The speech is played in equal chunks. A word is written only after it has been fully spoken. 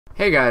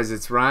Hey guys,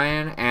 it's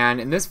Ryan,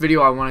 and in this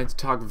video I wanted to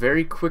talk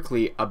very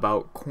quickly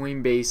about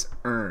Coinbase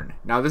Earn.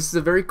 Now this is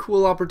a very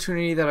cool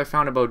opportunity that I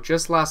found about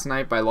just last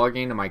night by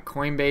logging into my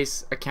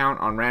Coinbase account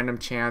on random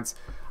chance.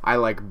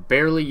 I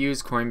barely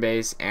use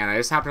Coinbase, and I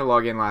just happened to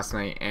log in last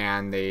night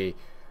and they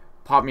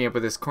popped me up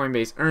with this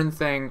Coinbase Earn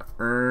thing,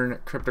 earn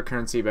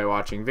cryptocurrency by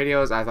watching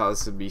videos. I thought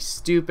this would be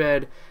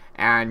stupid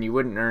and you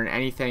wouldn't earn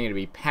anything, it'd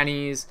be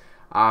pennies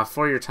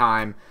for your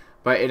time.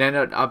 But it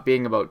ended up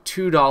being about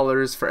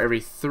 $2 for every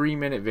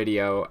 3-minute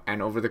video,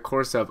 and over the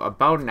course of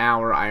about an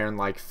hour I earned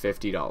like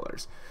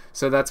 $50.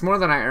 So that's more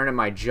than I earn at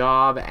my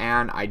job,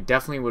 and I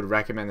definitely would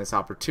recommend this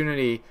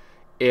opportunity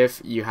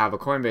if you have a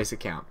Coinbase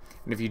account.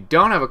 And if you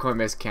don't have a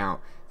Coinbase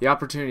account, the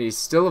opportunity is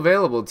still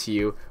available to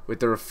you with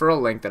the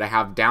referral link that I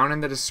have down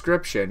in the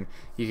description.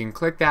 You can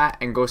click that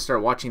and go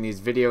start watching these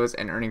videos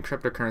and earning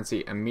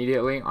cryptocurrency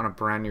immediately on a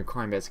brand new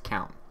Coinbase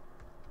account.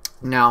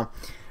 Now,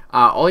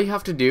 all you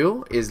have to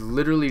do is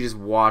literally just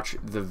watch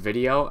the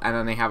video, and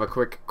then they have a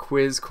quick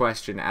quiz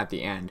question at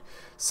the end.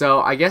 So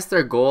I guess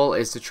their goal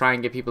is to try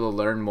and get people to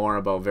learn more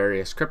about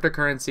various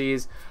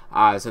cryptocurrencies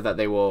so that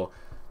they will,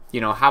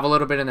 have a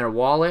little bit in their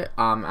wallet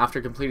after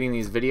completing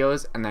these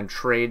videos, and then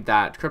trade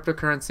that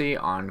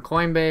cryptocurrency on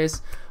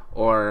Coinbase,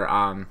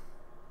 or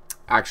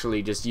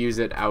actually just use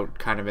it out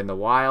kind of in the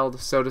wild,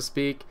 so to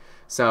speak.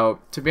 So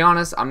to be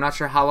honest, I'm not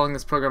sure how long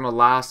this program will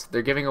last.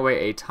 They're giving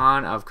away a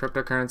ton of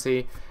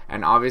cryptocurrency,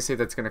 and obviously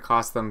that's going to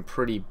cost them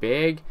pretty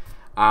big,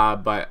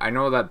 but I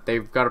know that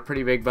they've got a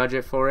pretty big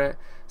budget for it,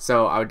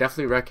 so I would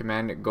definitely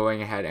recommend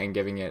going ahead and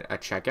giving it a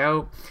check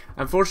out.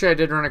 Unfortunately, I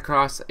did run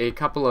across a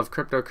couple of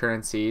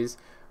cryptocurrencies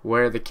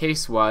where the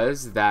case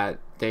was that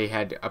they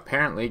had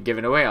apparently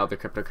given away all the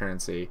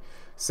cryptocurrency.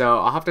 So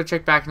I'll have to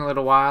check back in a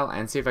little while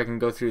and see if I can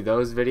go through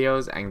those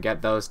videos and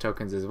get those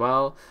tokens as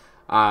well.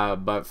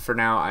 But for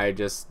now, I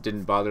just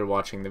didn't bother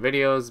watching the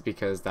videos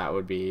because that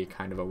would be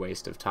kind of a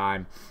waste of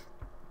time.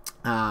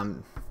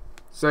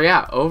 So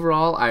yeah,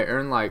 overall I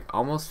earned like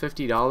almost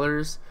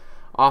 $50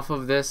 off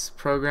of this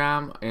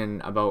program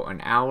in about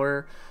an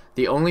hour.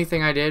 The only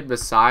thing I did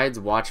besides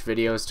watch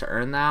videos to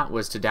earn that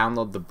was to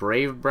download the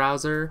Brave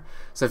browser.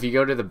 So if you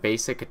go to the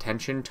basic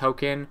attention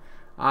token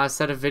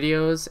set of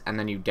videos and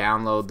then you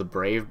download the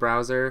Brave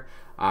browser,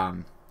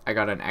 I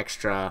got an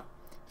extra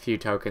few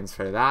tokens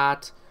for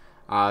that.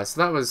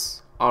 So that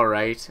was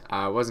alright.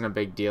 It wasn't a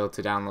big deal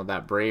to download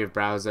that Brave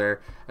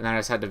browser, and then I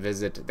just had to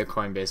visit the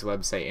Coinbase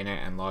website in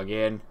it and log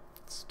in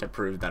to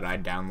prove that I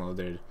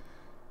downloaded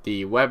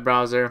the web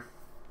browser.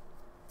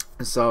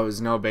 So it was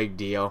no big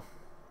deal.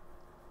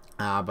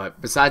 But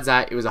besides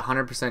that, it was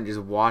 100% just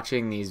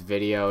watching these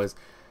videos.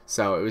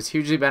 So it was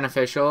hugely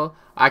beneficial.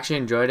 I actually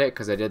enjoyed it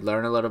because I did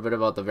learn a little bit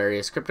about the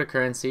various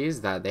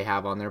cryptocurrencies that they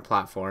have on their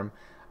platform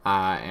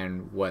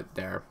and what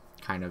they're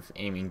kind of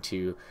aiming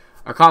to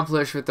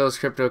accomplish with those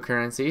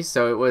cryptocurrencies.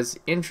 So it was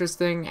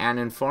interesting and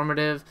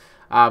informative,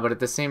 but at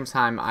the same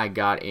time I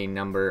got a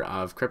number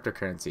of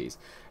cryptocurrencies.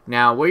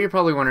 Now what you're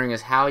probably wondering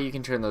is how you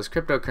can turn those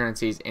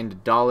cryptocurrencies into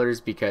dollars,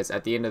 because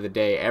at the end of the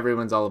day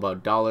everyone's all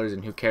about dollars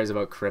and who cares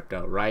about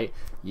crypto, right?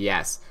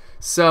 Yes.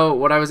 So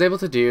what I was able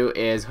to do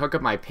is hook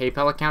up my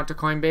PayPal account to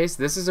Coinbase.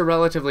 This is a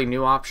relatively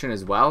new option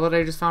as well that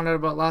I just found out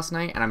about last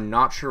night, and I'm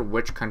not sure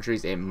which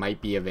countries it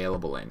might be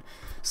available in.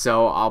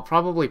 So I'll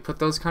probably put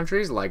those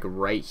countries like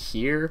right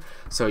here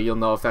so you'll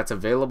know if that's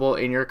available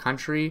in your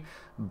country.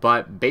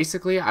 But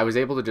basically I was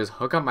able to just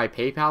hook up my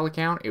PayPal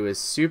account. It was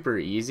super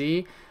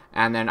easy,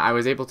 and then I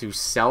was able to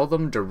sell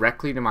them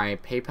directly to my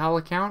PayPal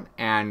account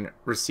and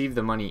receive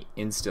the money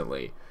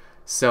instantly.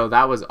 So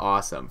that was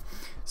awesome.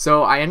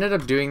 So I ended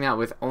up doing that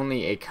with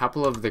only a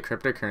couple of the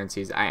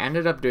cryptocurrencies. I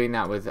ended up doing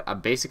that with a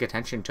basic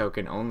attention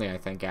token only, I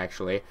think,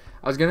 actually.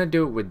 I was gonna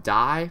do it with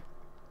DAI,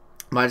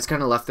 but I just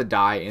kind of left the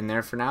DAI in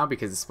there for now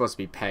because it's supposed to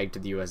be pegged to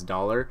the US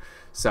dollar.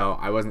 So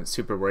I wasn't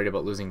super worried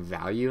about losing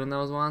value in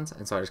those ones,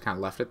 and so I just kind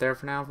of left it there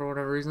for now for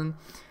whatever reason.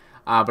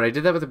 But I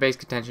did that with a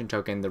basic attention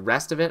token. The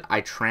rest of it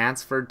I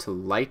transferred to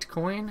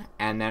Litecoin,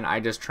 and then I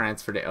just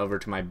transferred it over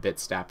to my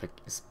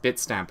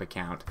Bitstamp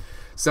account.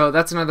 So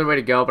that's another way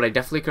to go, but I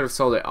definitely could have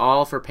sold it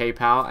all for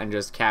PayPal and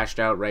just cashed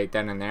out right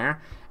then and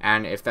there.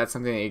 And if that's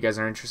something that you guys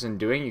are interested in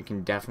doing, you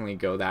can definitely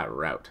go that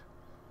route.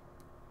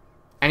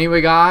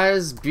 Anyway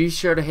guys, be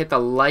sure to hit the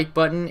like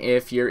button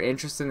if you're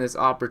interested in this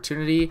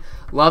opportunity.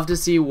 Love to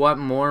see what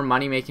more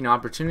money-making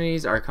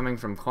opportunities are coming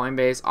from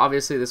Coinbase.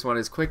 Obviously this one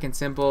is quick and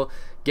simple.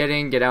 Get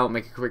in, get out,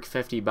 make a quick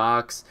 $50.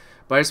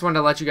 But I just wanted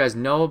to let you guys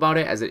know about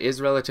it as it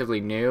is relatively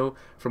new.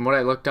 From what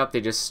I looked up,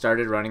 they just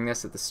started running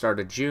this at the start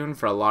of June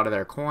for a lot of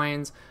their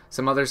coins.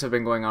 Some others have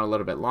been going on a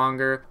little bit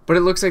longer. But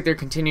it looks like they're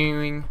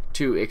continuing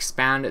to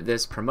expand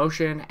this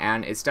promotion,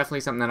 and it's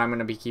definitely something that I'm going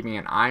to be keeping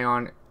an eye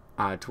on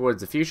towards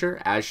the future,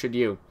 as should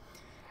you.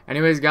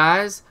 Anyways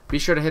guys, be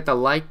sure to hit the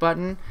like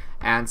button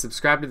and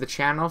subscribe to the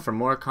channel for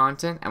more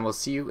content, and we'll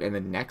see you in the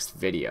next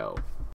video.